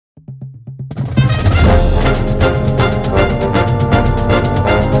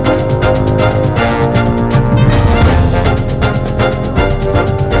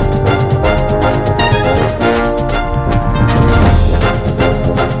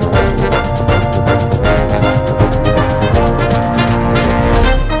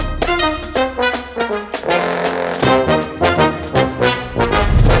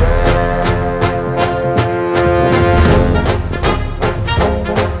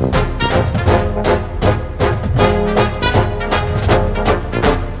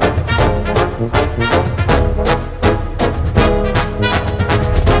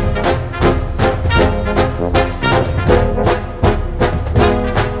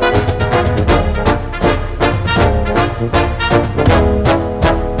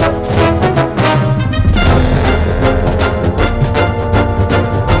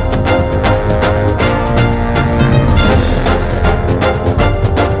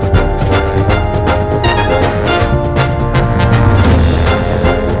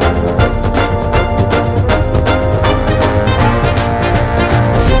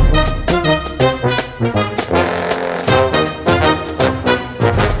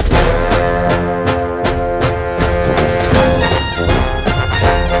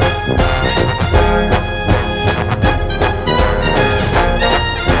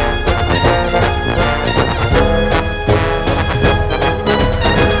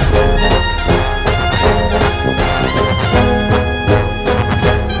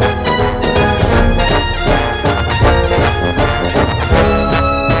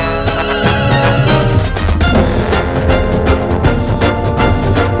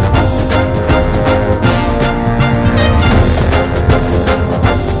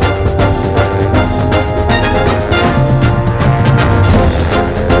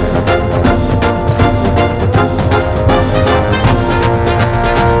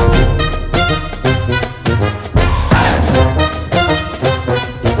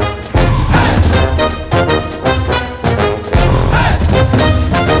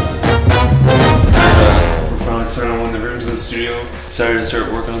decided to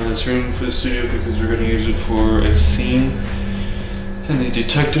start working on this room for the studio because we're going to use it for a scene in the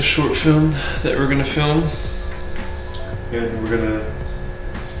detective short film that we're going to film. And we're going to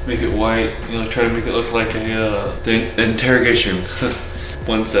make it white, you know, try to make it look like the interrogation room.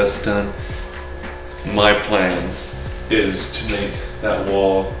 Once that's done, my plan is to make that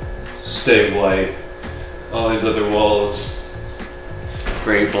wall stay white. All these other walls,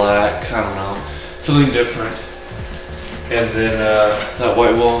 gray, black, I don't know, something different. And then that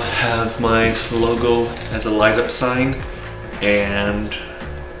white wall have my logo as a light up sign and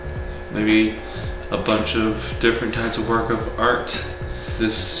maybe a bunch of different types of work of art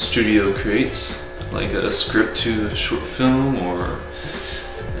this studio creates, like a script to a short film or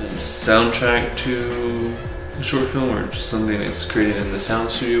a soundtrack to a short film or just something that's created in the sound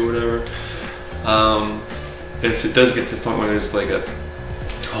studio or whatever. If it does get to the point where there's like a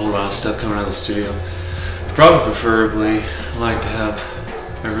whole lot of stuff coming out of the studio, probably preferably I like to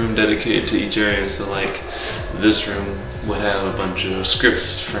have a room dedicated to each area. So like this room would have a bunch of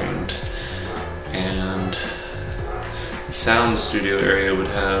scripts framed, and the sound studio area would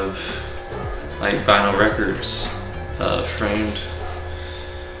have like vinyl records framed.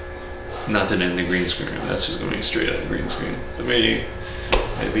 Nothing in the green screen room, that's just going to be straight up green screen. But maybe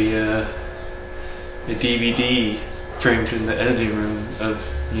a DVD framed in the editing room of,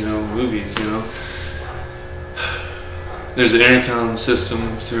 you know, movies, you know. There's an intercom system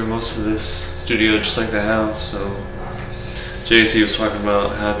through most of this studio, just like the house, so JC was talking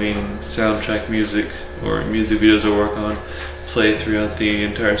about having soundtrack music or music videos I work on play throughout the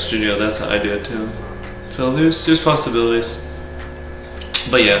entire studio. That's an idea too. So there's possibilities.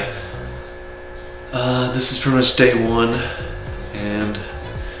 But yeah, this is pretty much day one, and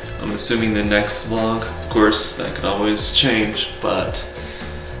I'm assuming the next vlog, of course, that can always change, but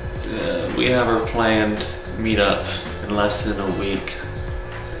we have our planned meetup in less than a week.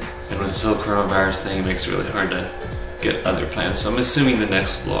 And with this whole coronavirus thing, it makes it really hard to get other plans. So I'm assuming the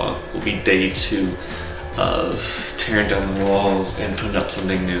next vlog will be day 2 of tearing down the walls and putting up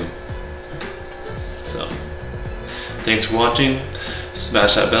something new. So, thanks for watching.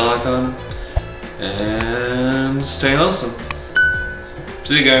 Smash that bell icon and stay awesome.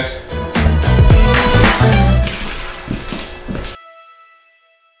 See you guys.